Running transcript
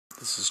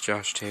This is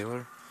Josh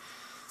Taylor,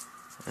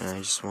 and I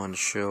just wanted to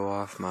show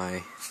off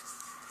my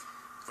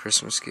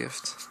Christmas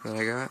gift that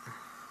I got.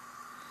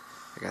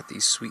 I got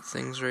these sweet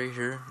things right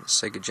here, the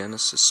Sega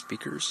Genesis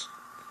speakers.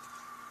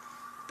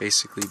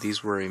 Basically,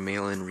 these were a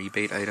mail-in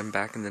rebate item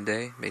back in the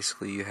day.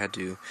 Basically, you had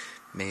to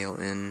mail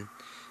in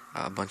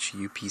a bunch of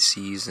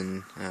UPCs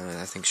and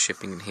I think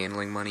shipping and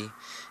handling money,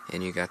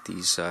 and you got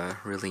these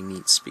really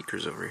neat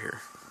speakers over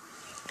here.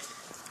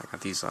 I got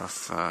these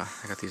off. I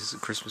got these as a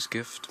Christmas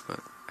gift,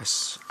 but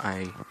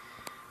I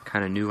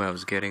kind of knew I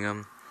was getting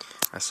them.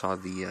 I saw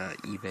the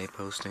eBay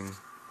posting.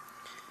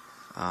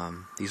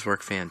 These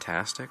work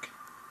fantastic.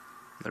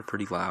 They're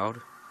pretty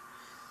loud.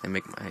 They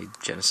make my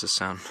Genesis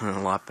sound a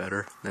lot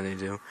better than they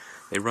do.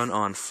 They run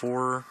on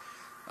 4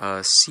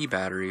 C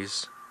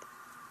batteries.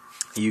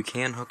 You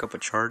can hook up a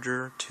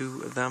charger to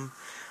them,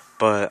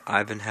 but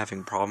I've been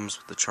having problems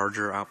with the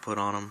charger output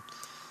on them.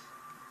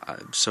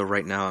 So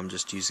right now I'm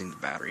just using the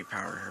battery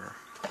power here.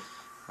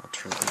 I'll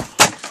turn them.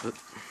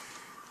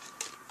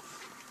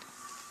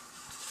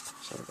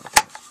 Sorry about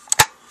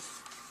that.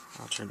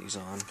 I'll turn these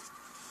on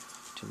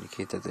to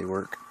indicate that they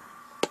work.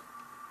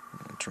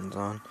 And it turns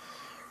on.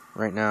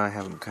 Right now I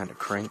have them kind of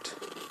cranked.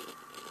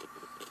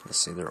 Let's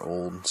say they're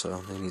old, so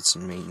they need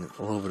some maintenance,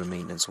 a little bit of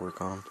maintenance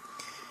work on them.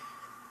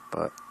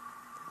 But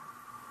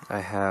I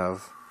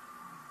have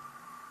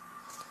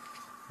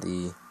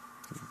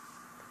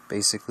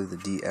basically the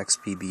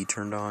DXPB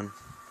turned on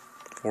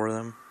for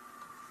them.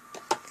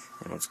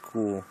 And what's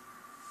cool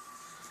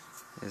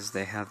is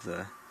they have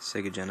the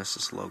Sega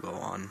Genesis logo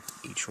on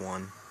each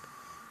one,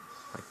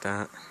 like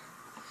that.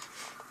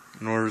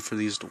 In order for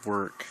these to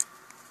work,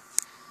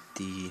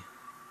 the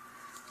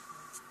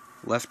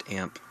left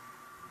amp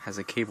has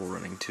a cable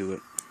running to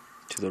it,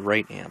 to the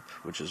right amp,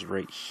 which is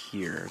right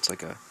here. It's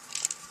like a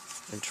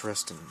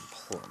interesting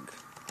plug.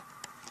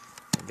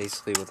 And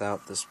basically,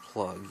 without this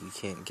plug, you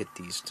can't get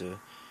these to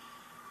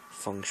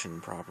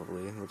function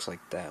properly. It looks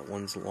like that.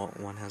 One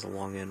has a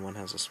long end, one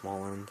has a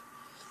small end.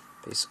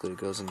 Basically, it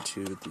goes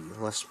into the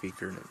left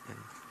speaker, and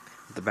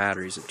with the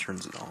batteries, it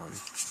turns it on.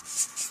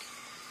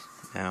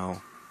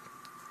 Now,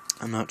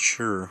 I'm not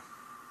sure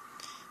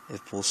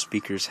if both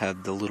speakers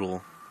have the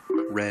little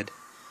red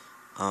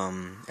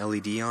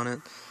LED on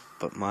it,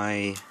 but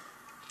I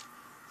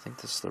think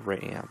this is the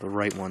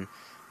right one.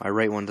 My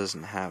right one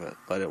doesn't have it,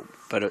 but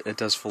it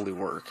does fully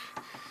work.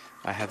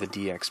 I have the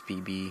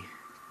DXPB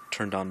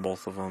turned on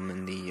both of them,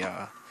 and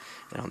and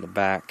on the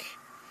back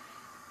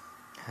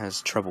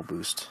has treble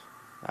boost.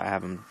 I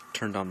have them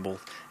turned on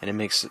both, and it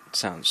makes it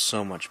sound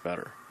so much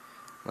better.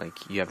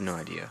 Like, you have no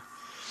idea.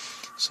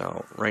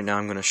 So right now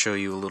I'm going to show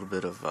you a little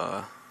bit of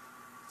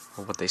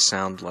what they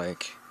sound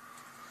like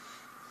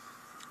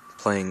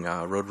playing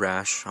Road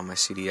Rash on my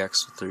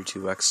CDX with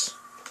 32X.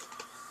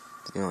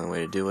 It's the only way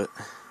to do it.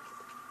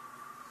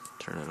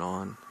 Turn it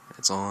on.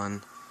 It's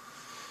on.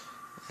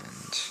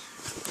 And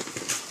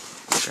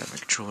grab my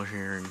controller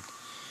here and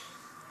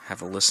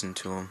have a listen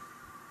to them.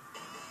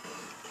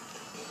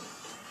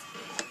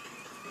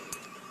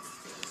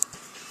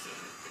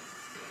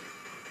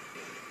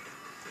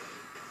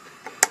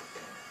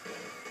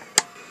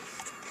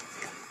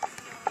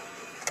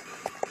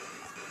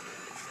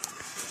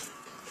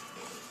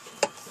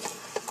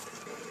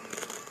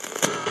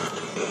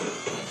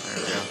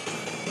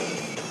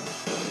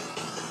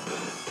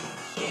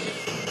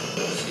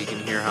 So you can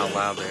hear how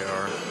loud they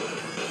are.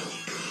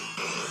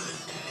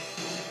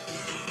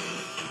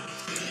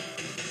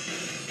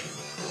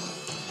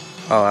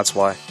 Oh, that's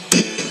why.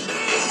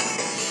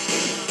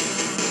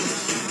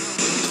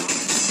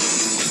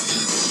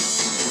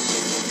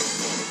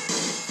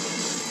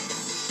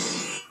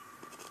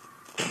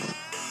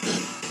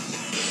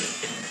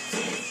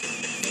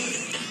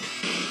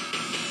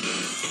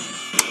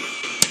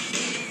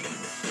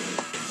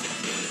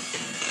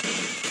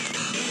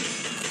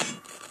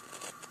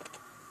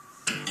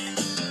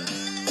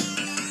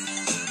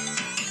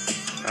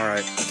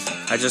 Alright,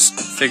 I just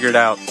figured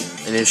out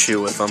an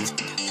issue with them.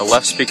 The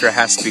left speaker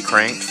has to be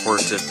cranked for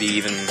it to be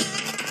even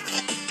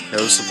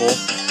noticeable.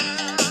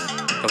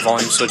 The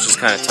volume switch is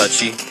kind of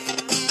touchy,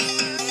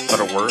 but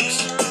it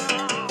works.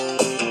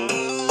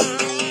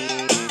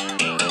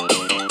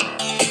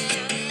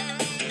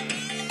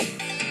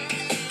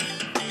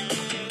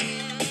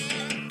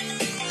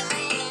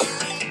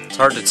 It's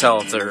hard to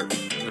tell if they're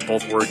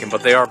both working,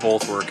 but they are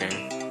both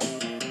working.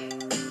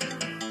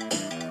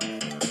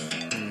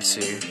 Let me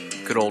see.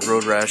 Good old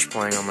Road Rash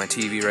playing on my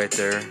TV right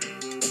there.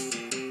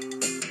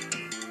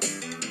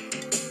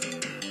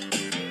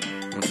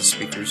 With the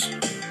speakers.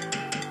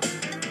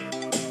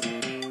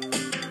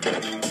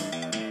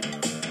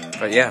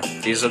 But yeah,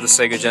 these are the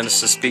Sega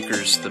Genesis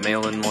speakers, the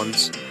mail-in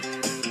ones.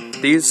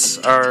 These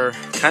are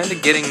kind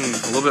of getting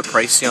a little bit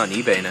pricey on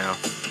eBay now.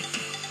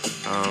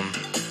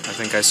 I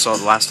think I saw,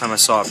 the last time I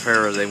saw a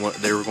pair, they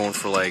were going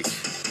for like,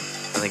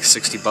 I think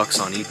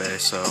 $60 on eBay,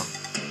 so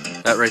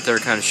that right there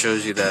kind of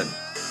shows you that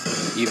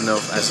even though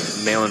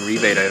as a mail-in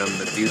rebate item,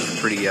 that these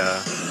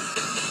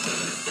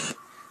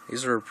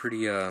are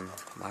pretty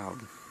loud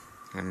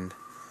and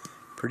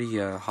pretty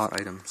hot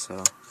items.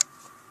 So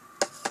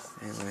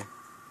Anyway,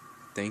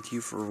 thank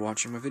you for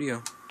watching my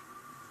video.